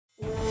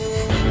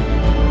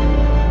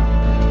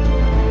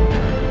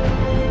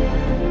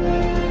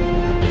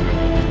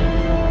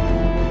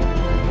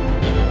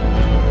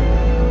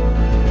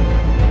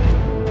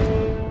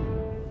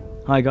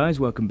Hi guys,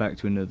 welcome back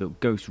to another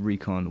Ghost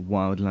Recon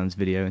Wildlands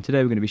video, and today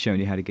we're going to be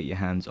showing you how to get your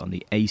hands on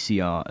the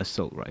ACR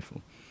Assault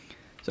Rifle.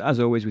 So as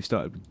always, we've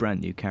started with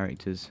brand new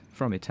characters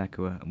from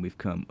Itakua, and we've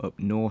come up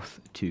north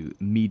to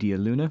Media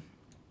Luna.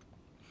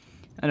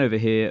 And over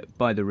here,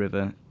 by the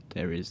river,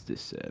 there is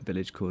this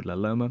village called La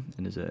Loma,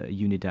 and there's a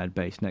Unidad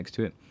base next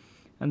to it.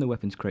 And the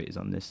weapons crate is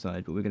on this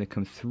side, but we're going to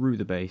come through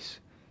the base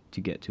to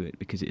get to it,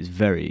 because it is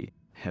very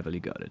heavily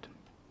guarded.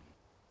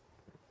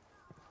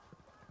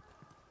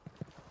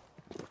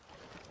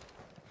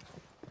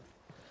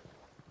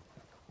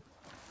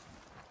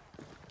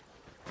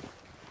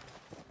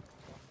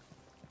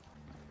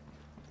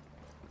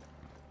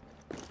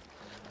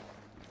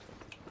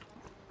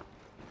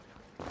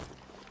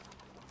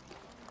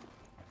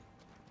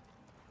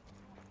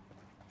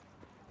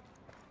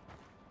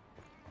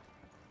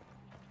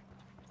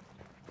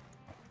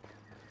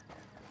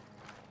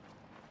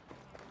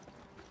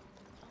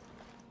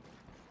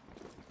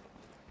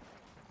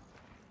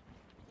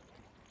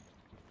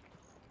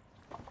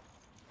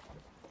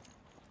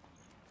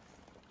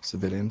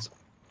 Civilians.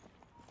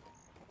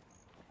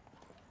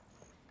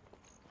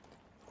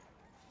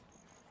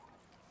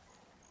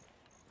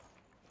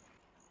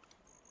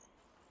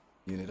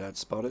 Unidad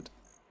spotted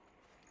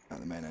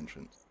at the main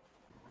entrance.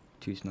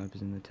 2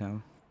 snipers in the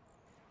tower.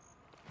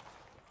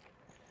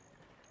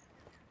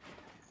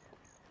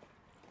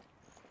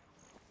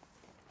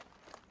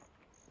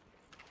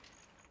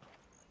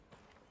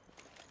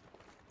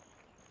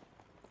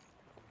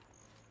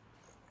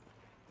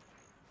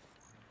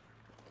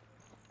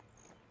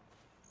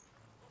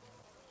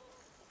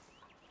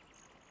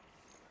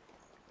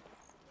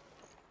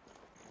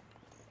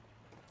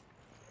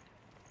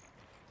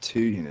 Two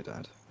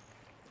Unidad.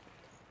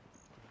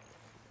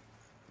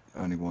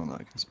 Only one that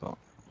I can spot.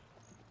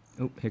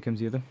 Oh, here comes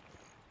the other.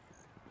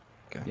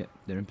 Okay. Yep,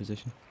 they're in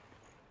position.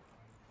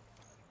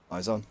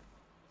 Eyes on.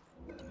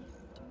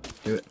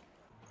 Do it.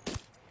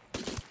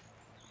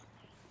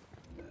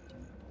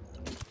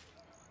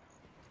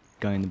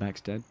 Guy in the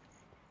back's dead.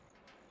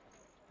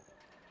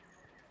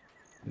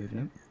 Moving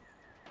up.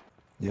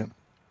 Yep.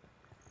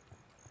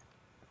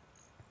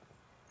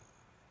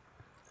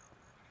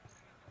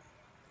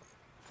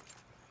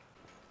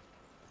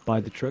 By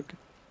the truck.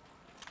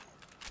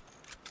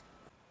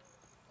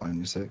 On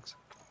your 6.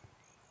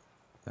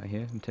 Guy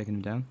here, I'm taking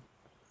him down.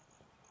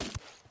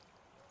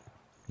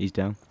 He's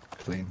down.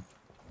 Clean.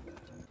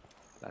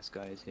 Last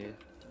guy is here.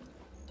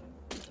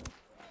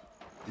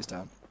 He's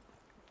down.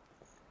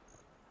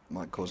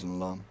 Might cause an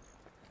alarm.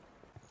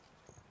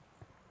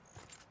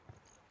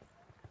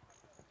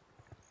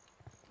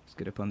 Let's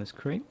get up on this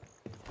crate.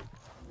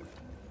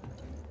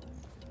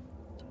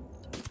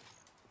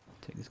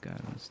 Take this guy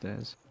on the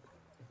stairs.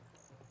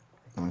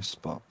 Nice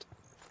spot.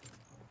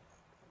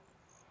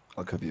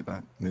 I'll cover you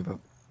back. Move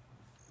up.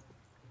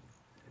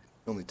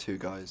 Only 2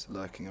 guys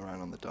lurking around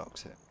on the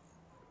docks here.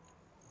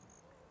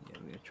 Yeah,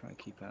 we're going to try and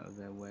keep out of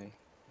their way.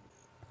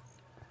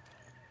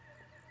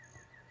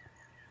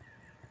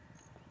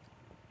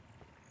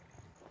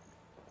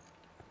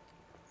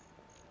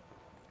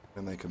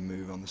 We'll make a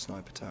move on the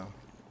sniper tower.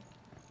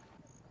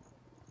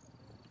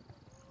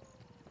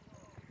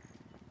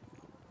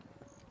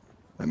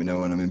 Let me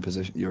know when I'm in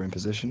position. You're in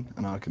position,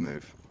 and I can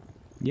move.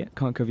 Yeah,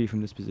 can't cover you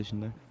from this position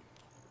though.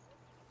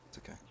 It's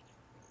okay.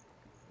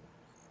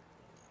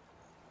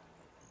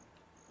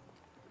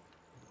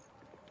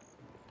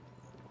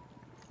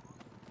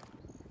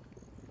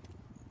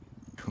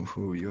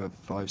 Ooh, you have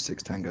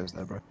 5-6 tangos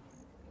there, bro.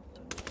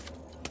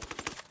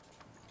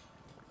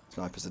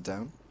 Snipers are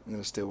down. I'm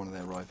gonna steal one of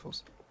their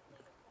rifles.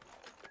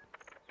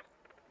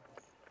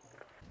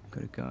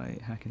 Got a guy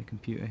hacking a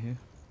computer here.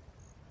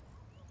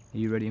 Are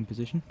you ready in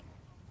position?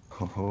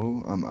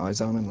 Oh, I'm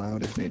eyes on and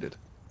loud if needed.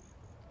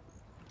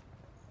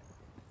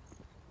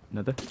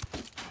 Another.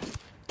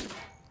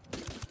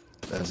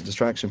 There's a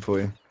distraction for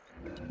you.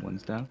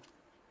 One's down.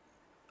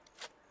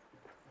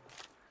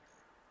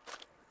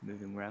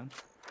 Moving round.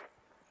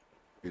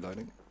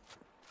 Reloading.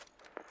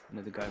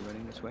 Another guy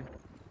running this way.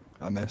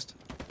 I missed.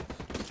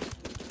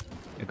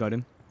 I got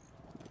him.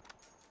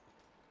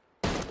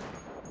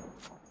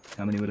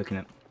 How many we're looking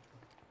at?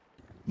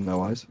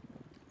 No eyes.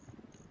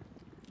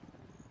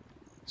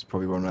 It's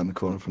probably one around the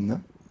corner from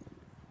there.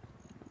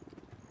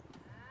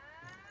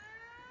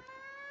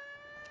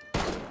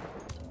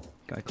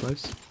 Guy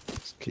close.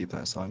 Just keep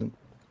that silent.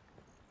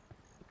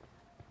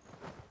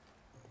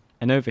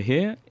 And over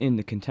here, in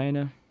the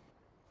container,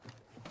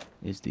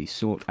 is the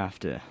sought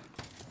after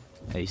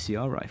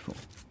ACR rifle.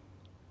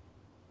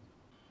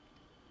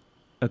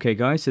 Okay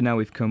guys, so now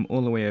we've come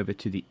all the way over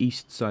to the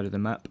east side of the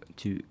map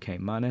to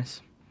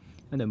Caymanes.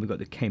 And then we've got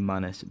the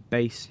Caymanes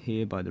base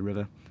here by the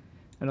river.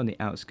 And on the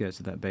outskirts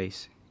of that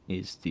base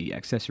is the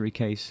accessory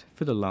case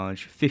for the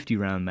large 50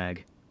 round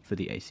mag for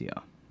the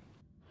ACR.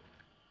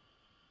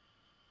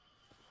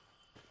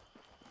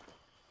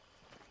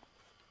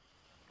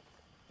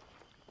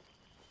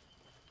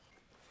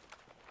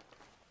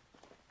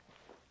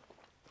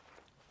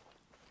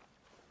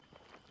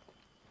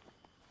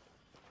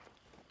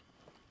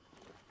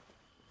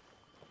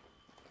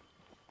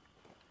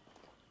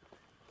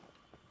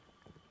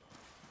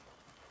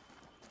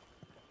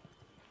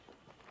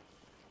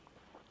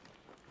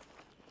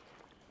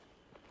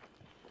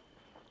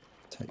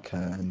 Take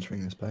care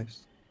entering this base.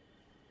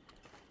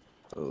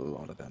 A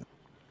lot of enemy.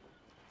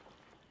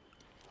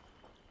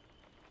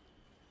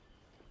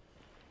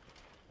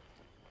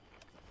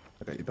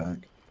 I got you back.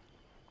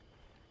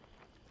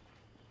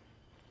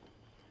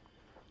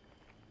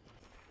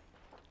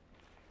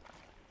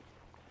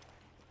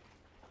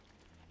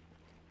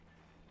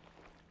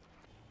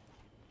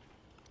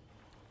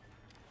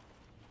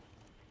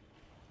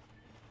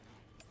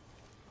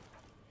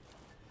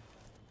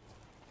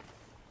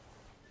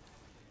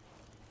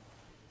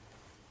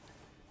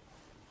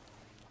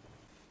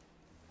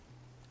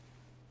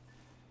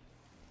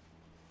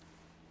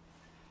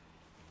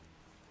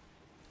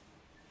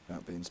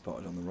 Out being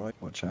spotted on the right.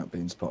 Watch out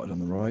being spotted on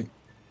the right.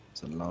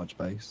 It's a large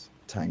base.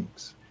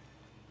 Tanks.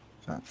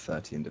 About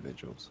 30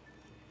 individuals.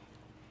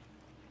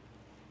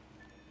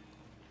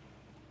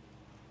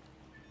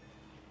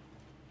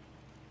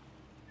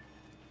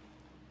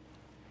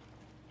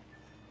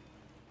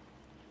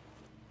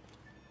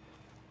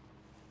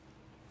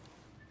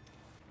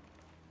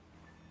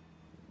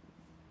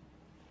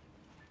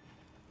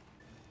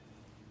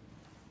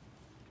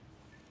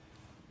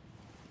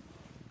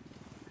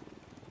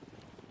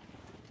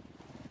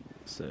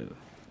 So,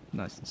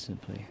 nice and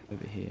simply,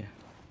 over here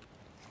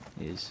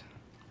is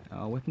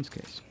our weapons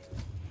case.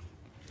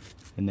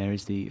 And there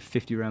is the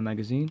 50 round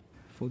magazine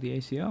for the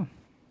ACR.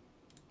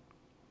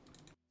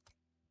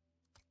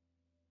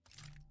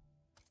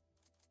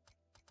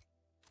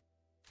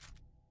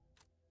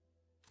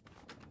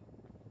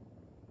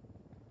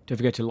 Don't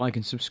forget to like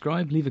and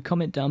subscribe, leave a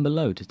comment down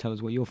below to tell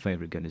us what your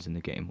favourite gun is in the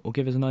game, or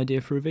give us an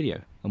idea for a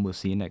video, and we'll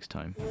see you next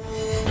time.